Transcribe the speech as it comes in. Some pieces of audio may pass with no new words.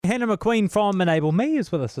Hannah McQueen from Enable Me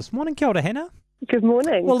is with us this morning. Kia ora, Hannah. Good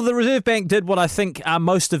morning. Well, the Reserve Bank did what I think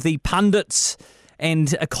most of the pundits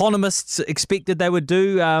and economists expected they would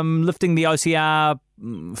do, lifting the OCR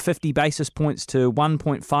 50 basis points to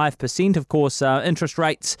 1.5%. Of course, interest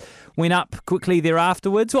rates went up quickly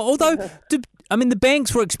thereafterwards. Well, although, the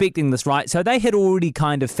banks were expecting this, right? So they had already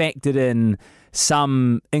kind of factored in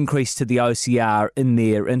some increase to the OCR in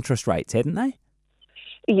their interest rates, hadn't they?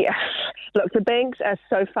 Yeah. Look, the banks are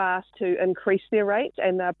so fast to increase their rates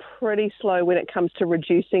and they're pretty slow when it comes to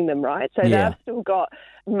reducing them, right? So they've still got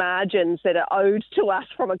margins that are owed to us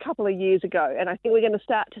from a couple of years ago. And I think we're going to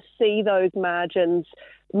start to see those margins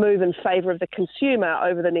move in favour of the consumer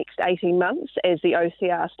over the next 18 months as the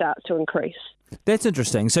OCR starts to increase. That's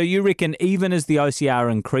interesting. So you reckon even as the OCR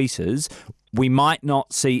increases, we might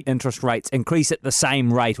not see interest rates increase at the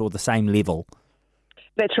same rate or the same level?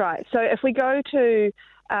 That's right. So if we go to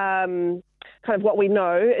kind of what we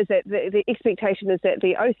know is that the expectation is that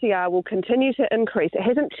the OCR will continue to increase. It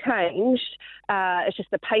hasn't changed. It's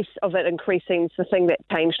just the pace of it increasing is the thing that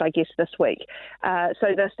changed, I guess, this week.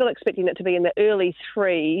 So they're still expecting it to be in the early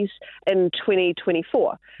threes in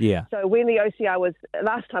 2024. Yeah. So when the OCR was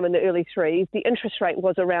last time in the early threes, the interest rate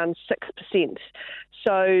was around 6%.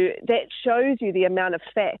 So that shows you the amount of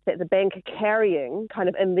fat that the bank are carrying kind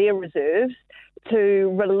of in their reserves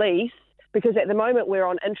to release. Because at the moment we're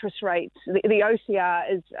on interest rates, the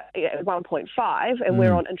OCR is 1.5 and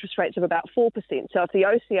we're on interest rates of about 4%. So if the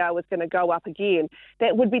OCR was going to go up again,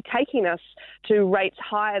 that would be taking us to rates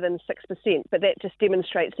higher than 6%. But that just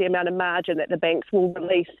demonstrates the amount of margin that the banks will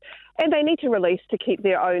release. And they need to release to keep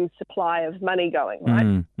their own supply of money going,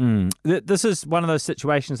 right? This is one of those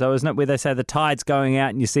situations, though, isn't it, where they say the tide's going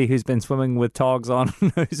out and you see who's been swimming with togs on,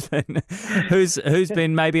 who's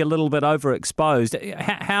been maybe a little bit overexposed.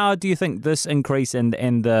 How do you think this increase and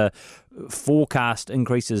the forecast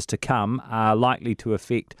increases to come are likely to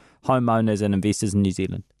affect homeowners and investors in New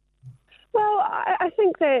Zealand? Well, I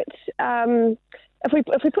think that if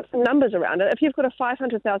we put some numbers around it, if you've got a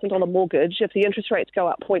 $500,000 mortgage, if the interest rates go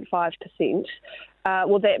up 0.5%,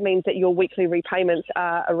 well, that means that your weekly repayments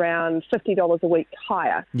are around $50 a week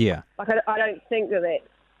higher. Yeah. Like I don't think that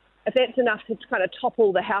if that's enough to kind of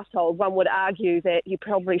topple the household, one would argue that you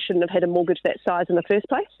probably shouldn't have had a mortgage that size in the first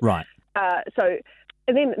place. Right.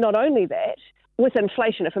 And then not only that, with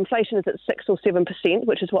inflation, if inflation is at 6 or 7%,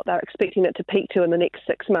 which is what they're expecting it to peak to in the next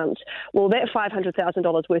 6 months, well, that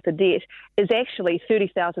 $500,000 worth of debt is actually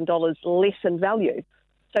 $30,000 less in value.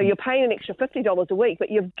 So you're paying an extra $50 a week, but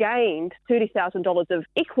you've gained $30,000 of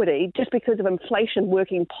equity just because of inflation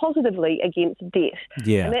working positively against debt.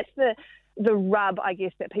 Yeah. And that's the rub, I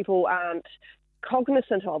guess, that people aren't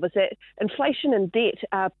cognizant of, is that inflation and debt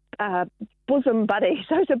are bosom buddies.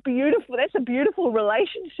 So that's a beautiful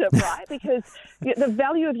relationship, right? Because the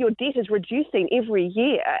value of your debt is reducing every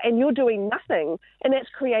year and you're doing nothing, and that's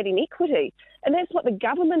creating equity. And that's what the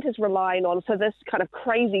government is relying on for this kind of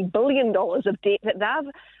crazy $1 billion of debt that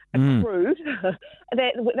they've accrued,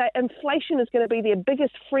 that inflation is going to be their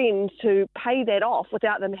biggest friend to pay that off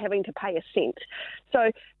without them having to pay a cent.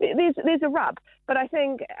 So there's a rub. But I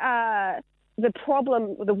think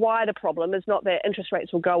the wider problem is not that interest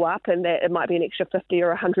rates will go up and that it might be an extra $50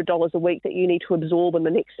 or $100 a week that you need to absorb in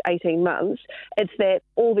the next 18 months. It's that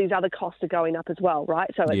all these other costs are going up as well,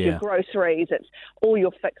 right? So it's your groceries, it's all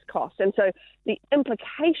your fixed costs. And so the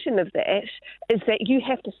implication of that is that you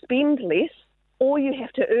have to spend less, or you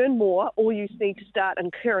have to earn more, or you need to start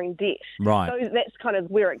incurring debt. Right. So that's kind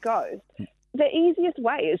of where it goes. The easiest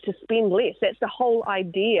way is to spend less. That's the whole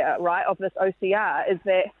idea, right, of this OCR, is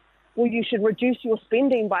that, well, you should reduce your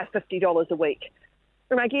spending by $50 a week.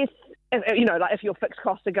 And I guess, if your fixed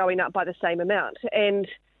costs are going up by the same amount. And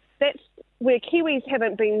that's where Kiwis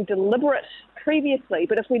haven't been deliberate previously.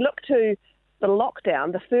 But if we look to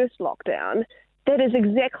the first lockdown, that is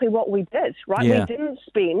exactly what we did, right? Yeah. We didn't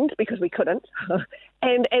spend because we couldn't.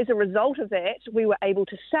 And as a result of that, we were able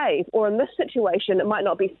to save. Or in this situation, it might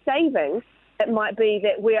not be saving. It might be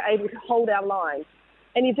that we're able to hold our line.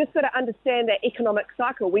 And you've just got to understand that economic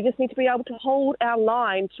cycle. We just need to be able to hold our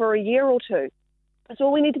line for a year or two. That's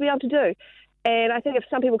all we need to be able to do. And I think if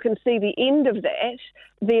some people can see the end of that,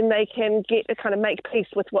 then they can get to kind of make peace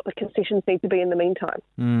with what the concessions need to be in the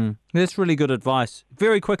meantime. That's really good advice.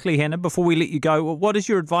 Very quickly, Hannah, before we let you go, what is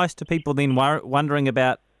your advice to people then wondering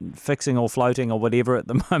about fixing or floating or whatever at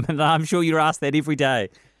the moment? I'm sure you're asked that every day.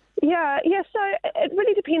 Yeah. So it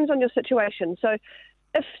really depends on your situation. So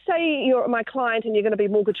if, say, you're my client and you're going to be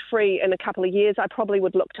mortgage-free in a couple of years, I probably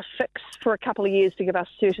would look to fix for a couple of years to give us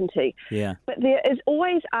certainty. Yeah. But there is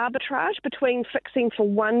always arbitrage between fixing for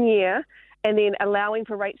 1 year and then allowing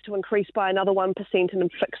for rates to increase by another 1% and then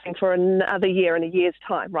fixing for another year in a year's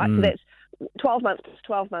time, right? So that's 12 months plus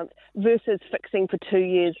 12 months versus fixing for 2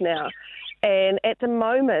 years now. And at the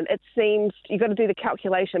moment, it seems, you've got to do the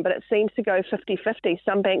calculation, but it seems to go 50-50.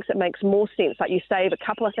 Some banks, it makes more sense, like you save a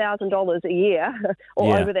couple of $1,000s a year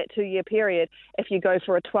or over that 2-year period if you go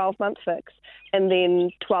for a 12-month fix, and then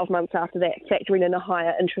 12 months after that, factoring in a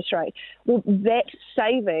higher interest rate. Well, that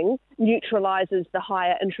saving neutralises the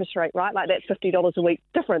higher interest rate, right? Like that's $50 a week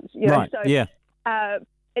difference. You know? Right, So,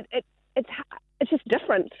 it's just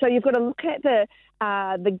different. So you've got to look at the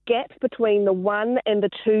gap between the 1 and the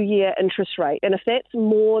 2 year interest rate. And if that's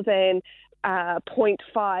more than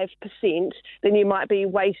 0.5%, then you might be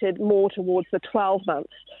weighted more towards the 12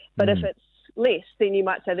 months. But if it's less, then you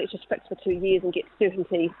might say let's just fix for 2 years and get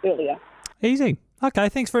certainty earlier. Easy. Okay,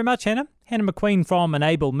 thanks very much, Hannah. Hannah McQueen from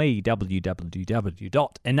Enable Me, www.enable.me.